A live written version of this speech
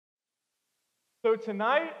So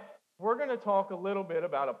tonight, we're going to talk a little bit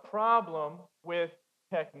about a problem with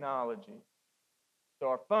technology. So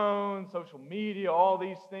our phones, social media, all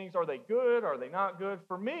these things, are they good? Are they not good?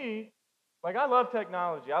 For me, I love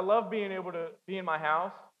technology. I love being able to be in my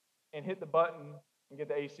house and hit the button and get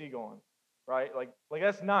the AC going, right? Like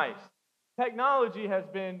that's nice. Technology has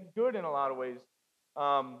been good in a lot of ways.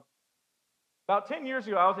 Um, about 10 years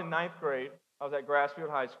ago, I was in ninth grade. I was at Grassfield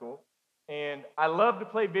High School, and I loved to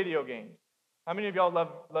play video games. How many of y'all love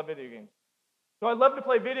video games? So I loved to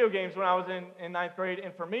play video games when I was in ninth grade,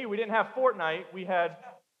 and for me, we didn't have Fortnite. We had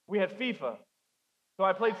FIFA. So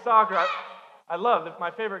I played soccer. I loved it,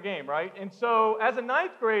 my favorite game, right? And so as a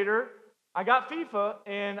ninth grader, I got FIFA,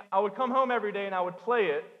 and I would come home every day and I would play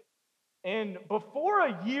it. And before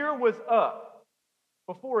a year was up,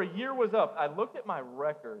 I looked at my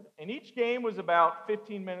record, and each game was about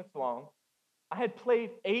 15 minutes long. I had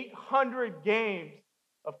played 800 games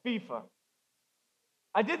of FIFA.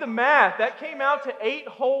 I did the math. That came out to 8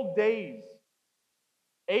 whole days.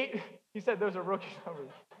 He said those are rookie numbers.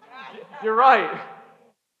 You're right.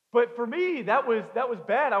 But for me, that was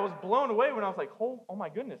bad. I was blown away when I was like, oh my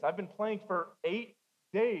goodness, I've been playing for 8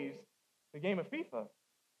 days the game of FIFA.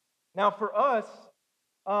 Now for us,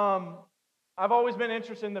 I've always been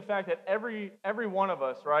interested in the fact that every one of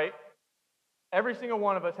us, right? Every single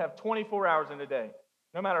one of us have 24 hours in a day.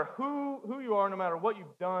 No matter who you are, no matter what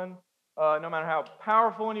you've done, no matter how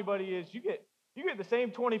powerful anybody is, you get the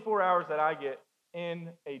same 24 hours that I get in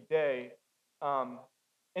a day.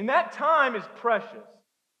 And that time is precious.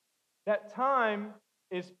 That time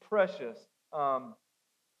is precious. And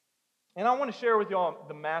I want to share with y'all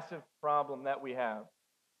the massive problem that we have.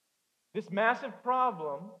 This massive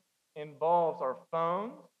problem involves our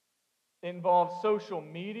phones, involves social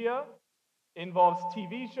media, involves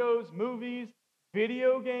TV shows, movies,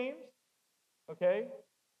 video games, okay?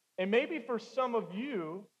 And maybe for some of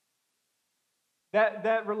you,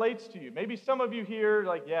 that relates to you. Maybe some of you here,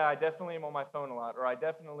 yeah, I definitely am on my phone a lot, or I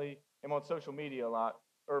definitely am on social media a lot,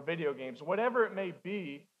 or video games, whatever it may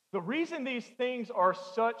be. The reason these things are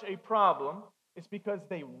such a problem is because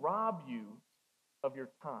they rob you of your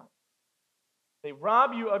time. They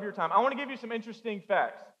rob you of your time. I want to give you some interesting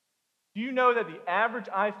facts. Do you know that the average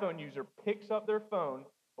iPhone user picks up their phone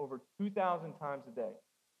over 2,000 times a day?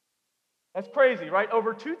 That's crazy, right?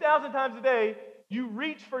 Over 2,000 times a day, you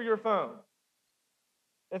reach for your phone.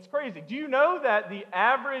 That's crazy. Do you know that the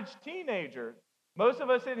average teenager, most of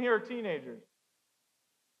us in here are teenagers,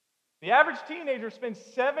 the average teenager spends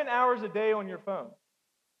 7 hours a day on your phone?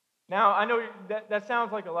 Now, I know that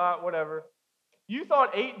sounds like a lot, whatever. You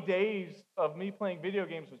thought 8 days of me playing video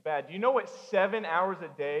games was bad. Do you know what 7 hours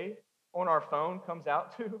a day on our phone comes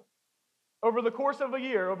out to? Over the course of a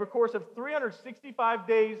year, over the course of 365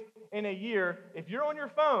 days in a year, if you're on your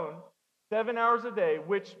phone 7 hours a day,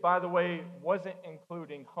 which, by the way, wasn't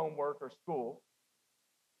including homework or school,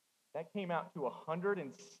 that came out to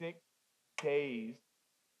 106 days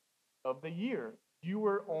of the year you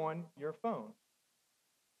were on your phone.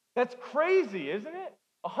 That's crazy, isn't it?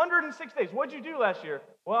 106 days. What'd you do last year?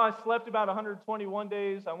 Well, I slept about 121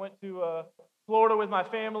 days. I went to Florida with my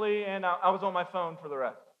family, and I was on my phone for the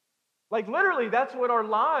rest. Literally, that's what our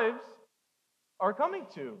lives are coming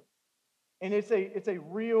to. And it's a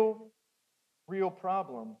real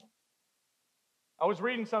problem. I was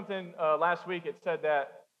reading something last week. It said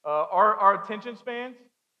that our attention spans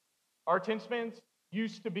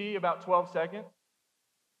used to be about 12 seconds.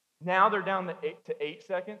 Now they're down to 8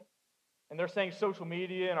 seconds. And they're saying social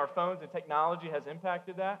media and our phones and technology has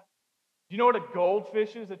impacted that. Do you know what a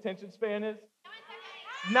goldfish's attention span is?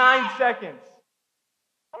 9 seconds.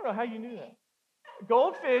 I don't know how you knew that.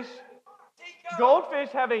 Goldfish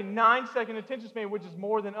have a 9-second attention span, which is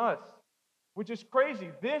more than us, which is crazy.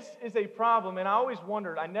 This is a problem, and I always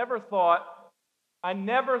wondered. I never thought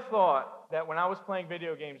that when I was playing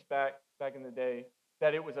video games back in the day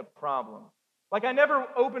that it was a problem. I never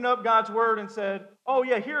opened up God's word and said, "Oh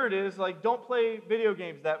yeah, here it is. Don't play video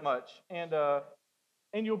games that much, and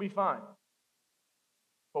you'll be fine."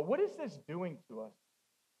 But what is this doing to us?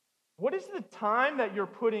 What is the time that you're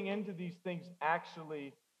putting into these things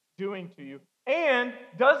actually doing to you? And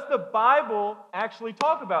does the Bible actually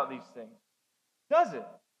talk about these things? Does it?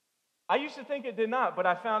 I used to think it did not, but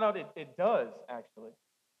I found out it does, actually.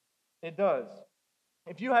 It does.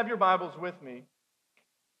 If you have your Bibles with me,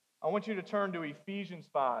 I want you to turn to Ephesians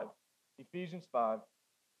 5. Ephesians 5.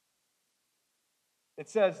 It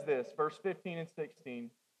says this, verse 15 and 16.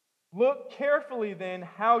 Look carefully then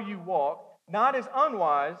how you walk, not as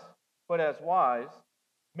unwise, but as wise,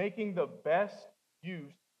 making the best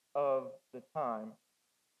use of the time,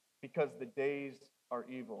 because the days are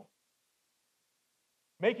evil.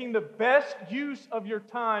 making the best use of your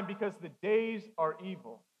time because the days are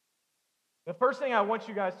evil. The first thing I want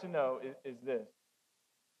you guys to know is this,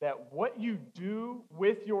 that what you do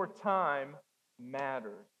with your time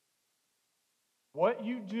matters. What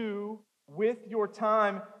you do with your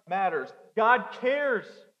time matters. God cares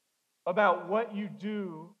about what you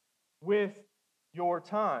do with your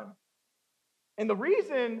time. And the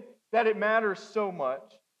reason that it matters so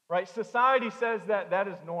much, right? Society says that that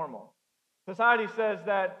is normal. Society says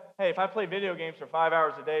that, hey, if I play video games for 5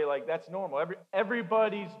 hours a day, like that's normal.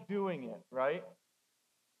 Everybody's doing it, right?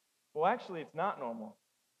 Well, actually, it's not normal.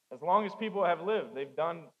 As long as people have lived, they've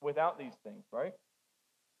done without these things, right?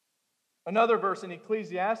 Another verse in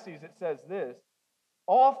Ecclesiastes, it says this,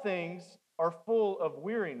 all things are full of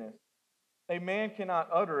weariness. A man cannot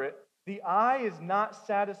utter it. The eye is not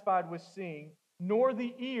satisfied with seeing, nor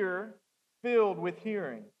the ear filled with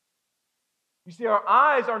hearing. You see, our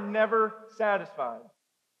eyes are never satisfied.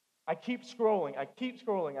 I keep scrolling. I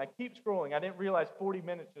didn't realize 40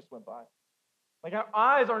 minutes just went by. Like our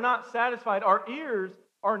eyes are not satisfied. Our ears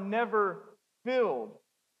are never filled.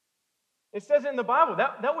 It says it in the Bible.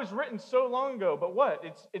 That was written so long ago. But what?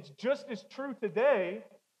 It's just as true today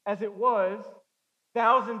as it was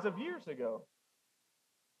thousands of years ago.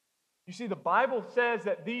 You see, the Bible says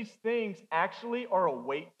that these things actually are a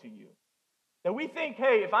weight to you. That we think,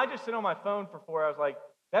 hey, if I just sit on my phone for 4 hours, like,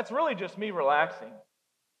 that's really just me relaxing.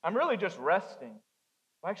 I'm really just resting.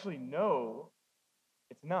 Well, actually, no,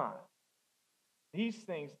 it's not. These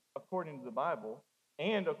things, according to the Bible,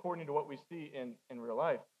 and according to what we see in real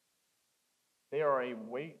life, they are a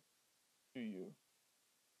weight to you.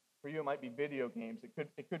 For you, it might be video games.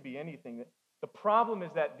 It could be anything. The problem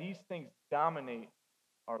is that these things dominate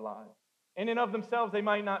our lives. In and of themselves, they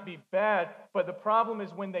might not be bad, but the problem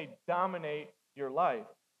is when they dominate your life.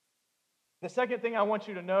 The second thing I want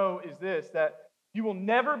you to know is this, that you will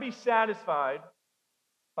never be satisfied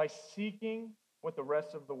by seeking what the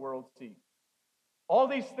rest of the world seeks. All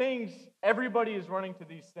these things, everybody is running to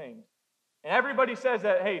these things. And everybody says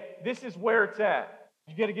that, hey, this is where it's at.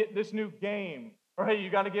 You got to get this new game. Or, hey, you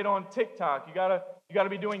got to get on TikTok. You got to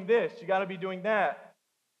be doing this. You got to be doing that.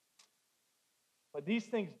 But these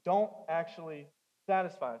things don't actually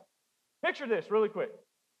satisfy us. Picture this really quick.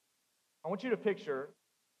 I want you to picture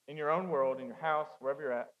in your own world, in your house, wherever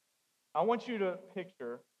you're at, I want you to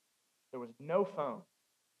picture there was no phone.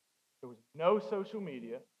 There was no social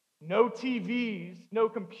media, no TVs, no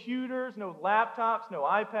computers, no laptops, no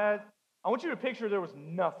iPads. I want you to picture there was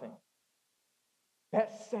nothing.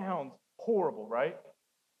 That sounds horrible, right?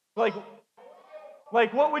 Like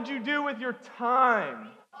what would you do with your time?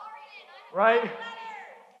 Right?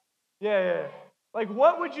 Yeah. Like,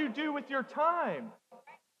 what would you do with your time?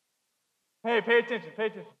 Hey, pay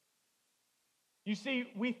attention. You see,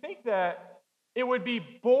 we think that it would be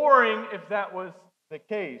boring if that was the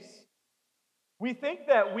case. We think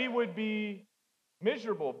that we would be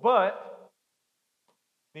miserable, but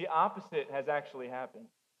the opposite has actually happened.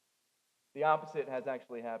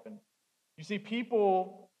 You see,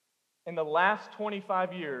 people in the last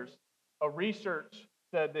 25 years, a research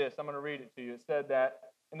said this. I'm going to read it to you. It said that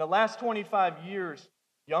in the last 25 years,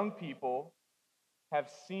 young people have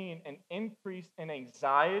seen an increase in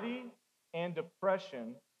anxiety and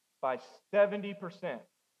depression by 70%.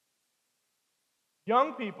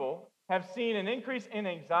 Young people have seen an increase in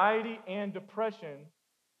anxiety and depression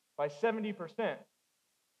by 70%.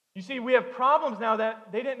 You see, we have problems now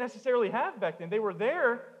that they didn't necessarily have back then. They were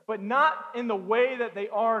there, but not in the way that they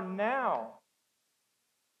are now.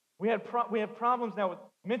 We have problems now with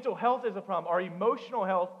mental health is a problem. Our emotional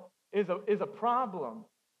health is a problem.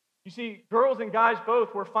 You see, girls and guys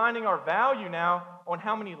both, we're finding our value now on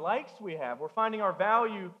how many likes we have. We're finding our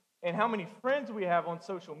value in how many friends we have on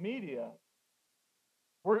social media.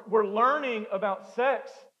 We're learning about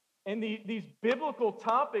sex and these biblical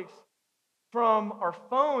topics from our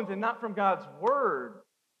phones and not from God's Word.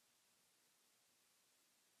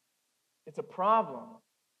 It's a problem.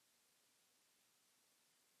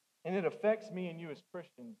 And it affects me and you as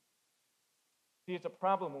Christians. See, it's a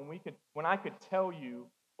problem when I could tell you,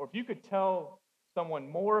 or if you could tell someone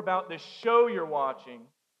more about this show you're watching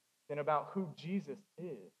than about who Jesus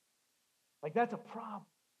is. Like, that's a problem.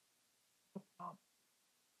 It's a problem.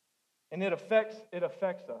 And it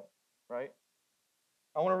affects us, right?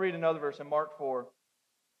 I want to read another verse in Mark 4.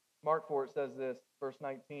 Mark 4, it says this, verse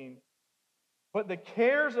 19. But the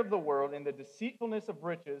cares of the world and the deceitfulness of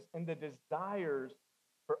riches and the desires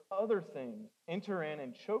for other things enter in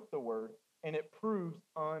and choke the word, and it proves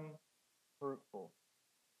unfruitful.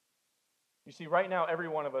 You see, right now, every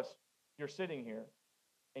one of us, you're sitting here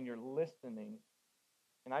and you're listening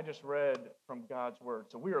And I just read from God's word.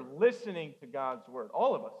 So we are listening to God's word,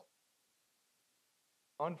 all of us.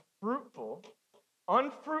 Unfruitful.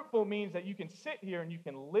 Unfruitful means that you can sit here and you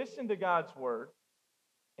can listen to God's word,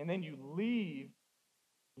 and then you leave.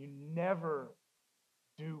 You never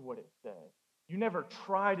do what it says. You never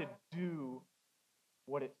try to do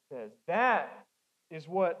what it says. That is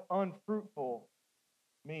what unfruitful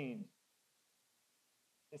means.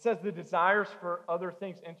 It says the desires for other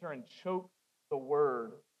things enter and choke the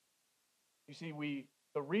word. You see,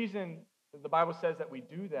 the reason the Bible says that we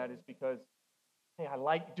do that is because, hey, I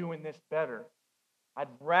like doing this better. I'd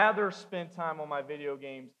rather spend time on my video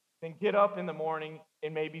games than get up in the morning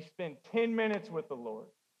and maybe spend 10 minutes with the Lord.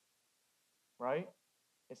 Right?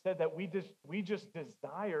 It said that we just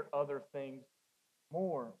desire other things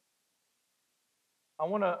more. I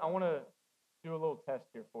want to do a little test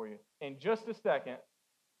here for you. In just a second,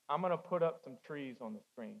 I'm going to put up some trees on the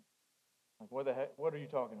screen. Like, what the heck? What are you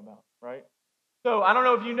talking about, right? So I don't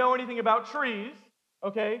know if you know anything about trees,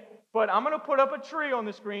 okay? But I'm going to put up a tree on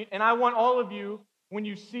the screen, and I want all of you, when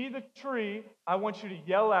you see the tree, I want you to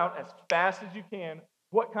yell out as fast as you can,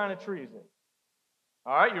 what kind of tree is it?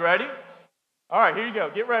 All right, you ready? All right, here you go.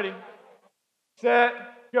 Get ready. Set,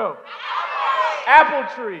 go. Apple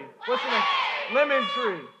tree. What's the next? Lemon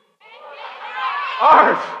tree.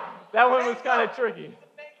 Orange. That one was kind of tricky.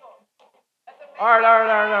 All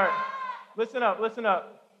right. Listen up. Listen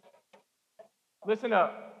up.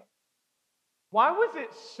 Why was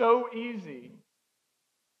it so easy?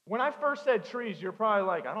 When I first said trees, you're probably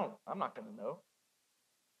like, I'm not going to know.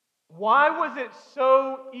 Why was it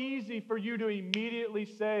so easy for you to immediately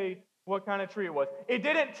say what kind of tree it was? It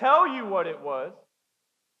didn't tell you what it was.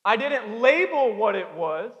 I didn't label what it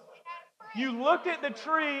was. You looked at the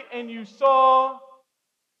tree and you saw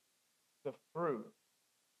the fruit.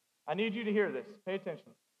 I need you to hear this. Pay attention.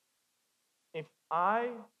 If I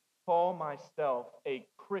call myself a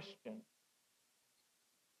Christian,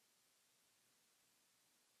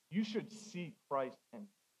 you should see Christ in me.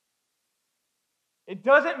 It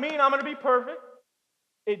doesn't mean I'm going to be perfect.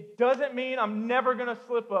 It doesn't mean I'm never going to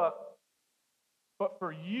slip up. But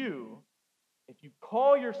for you, if you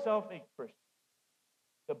call yourself a Christian,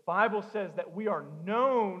 the Bible says that we are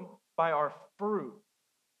known by our fruit.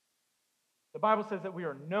 The Bible says that we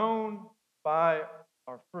are known by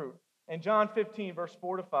our fruit. In John 15, verse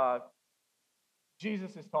 4 to 5,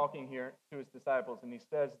 Jesus is talking here to his disciples, and he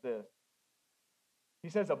says this. He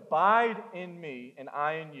says, "Abide in me, and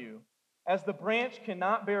I in you, as the branch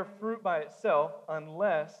cannot bear fruit by itself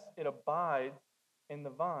unless it abides in the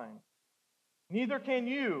vine. Neither can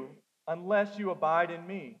you unless you abide in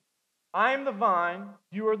me. I am the vine,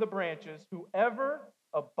 you are the branches. Whoever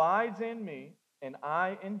abides in me, and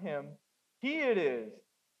I in him, he it is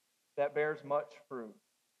that bears much fruit.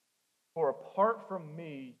 For apart from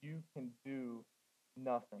me, you can do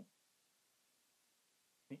nothing."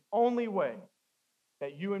 The only way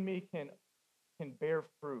that you and me can bear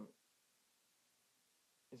fruit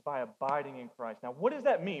is by abiding in Christ. Now, what does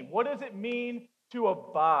that mean? What does it mean to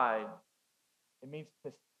abide? It means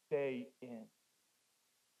to stay in.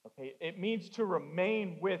 Okay, it means to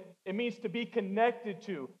remain with. It means to be connected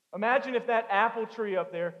to. Imagine if that apple tree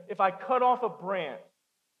up there, if I cut off a branch,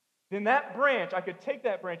 then that branch, I could take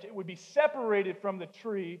that branch, it would be separated from the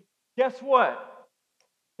tree. Guess what?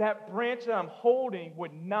 That branch that I'm holding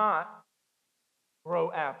would not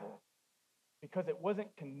grow apples because it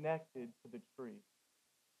wasn't connected to the tree.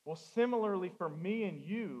 Well, similarly for me and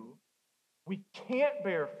you, we can't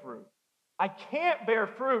bear fruit. I can't bear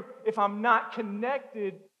fruit if I'm not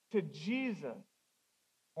connected to Jesus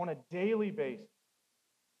on a daily basis.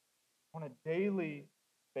 On a daily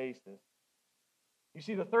basis. You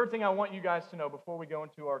see, the third thing I want you guys to know before we go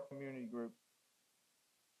into our community group,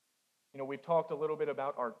 we've talked a little bit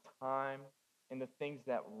about our time and the things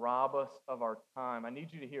that rob us of our time. I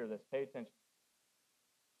need you to hear this. Pay attention.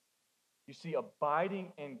 You see,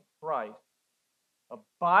 abiding in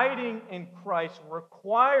Christ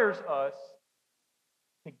requires us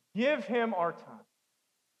to give him our time.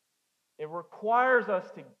 It requires us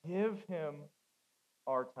to give him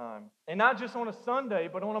our time. And not just on a Sunday,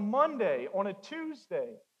 but on a Monday, on a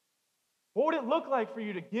Tuesday. What would it look like for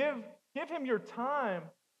you to give him your time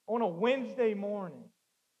on a Wednesday morning?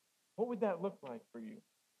 What would that look like for you?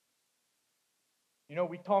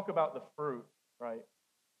 We talk about the fruit, right?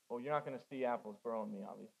 Well, you're not going to see apples grow on me,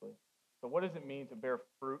 obviously. So what does it mean to bear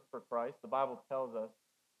fruit for Christ? The Bible tells us.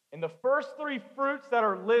 And the first three fruits that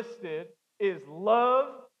are listed is love,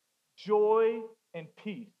 joy, and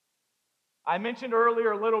peace. I mentioned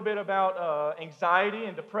earlier a little bit about anxiety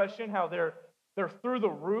and depression, how they're through the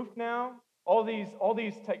roof now. All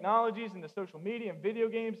these technologies and the social media and video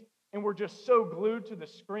games, and we're just so glued to the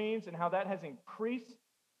screens and how that has increased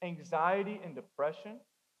anxiety and depression.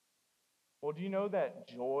 Well, do you know that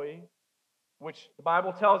joy, which the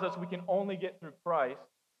Bible tells us we can only get through Christ,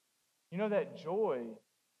 you know that joy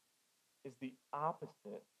is the opposite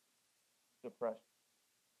of depression.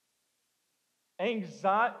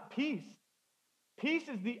 Anxiety, peace. Peace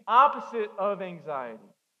is the opposite of anxiety.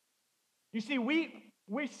 You see, we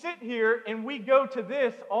sit here and we go to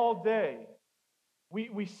this all day.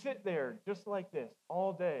 We sit there just like this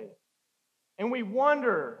all day. And we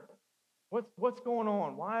wonder, what's going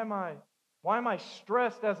on? Why am I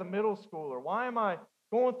stressed as a middle schooler? Why am I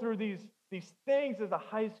going through these things as a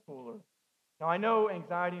high schooler? Now, I know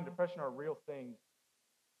anxiety and depression are real things,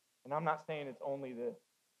 and I'm not saying it's only this,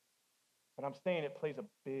 but I'm saying it plays a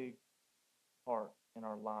big part in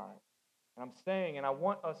our lives. And I'm saying, and I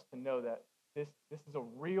want us to know that this is a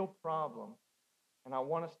real problem, and I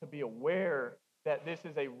want us to be aware that this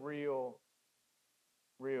is a real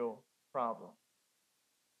problem.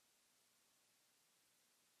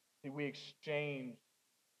 See,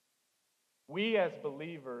 we as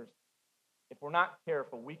believers, if we're not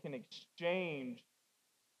careful, we can exchange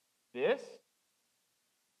this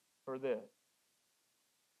for this.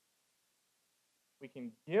 We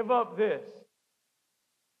can give up this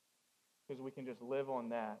because we can just live on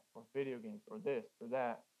that, or video games, or this, or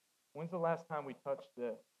that. When's the last time we touched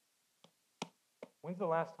this? When's the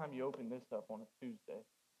last time you opened this up on a Tuesday,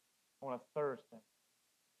 on a Thursday?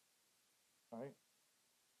 Right?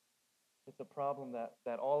 It's a problem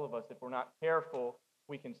that all of us, if we're not careful,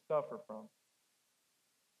 we can suffer from.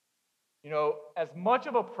 You know, as much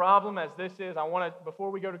of a problem as this is, I want to,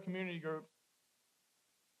 before we go to community groups,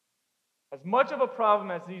 as much of a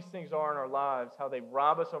problem as these things are in our lives, how they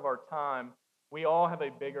rob us of our time, we all have a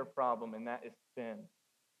bigger problem, and that is sin.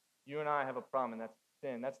 You and I have a problem, and that's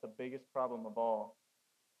sin. That's the biggest problem of all.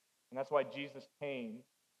 And that's why Jesus came,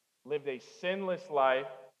 lived a sinless life.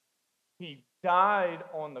 He died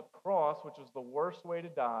on the cross, which was the worst way to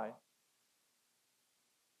die,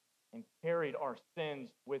 and carried our sins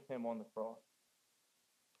with him on the cross.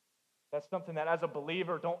 That's something that as a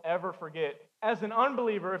believer, don't ever forget. As an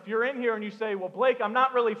unbeliever, if you're in here and you say, well, Blake, I'm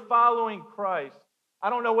not really following Christ. I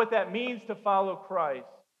don't know what that means to follow Christ.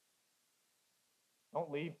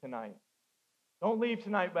 Don't leave tonight. Don't leave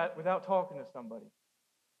tonight without talking to somebody.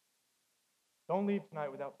 Don't leave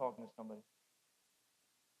tonight without talking to somebody.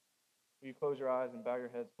 Will you close your eyes and bow your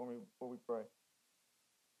heads for me before we pray?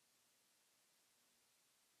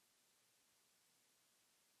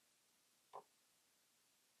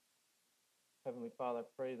 Heavenly Father, I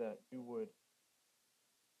pray that you would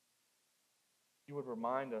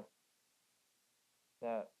remind us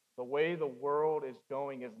that the way the world is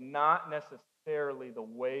going is not necessarily the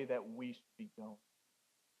way that we should be going.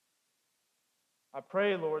 I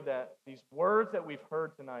pray, Lord, that these words that we've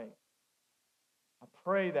heard tonight, I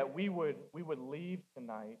pray that we would leave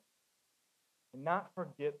tonight and not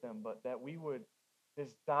forget them, but that we would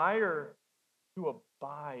desire to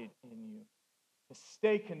abide in you, to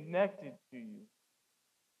stay connected to you,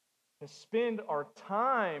 to spend our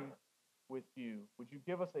time with you. Would you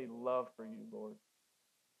give us a love for you, Lord?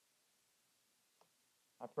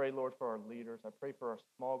 I pray, Lord, for our leaders. I pray for our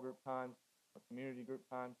small group times, our community group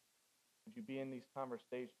times. Would you be in these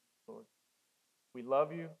conversations, Lord? We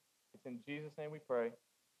love you. It's in Jesus' name we pray.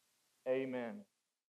 Amen.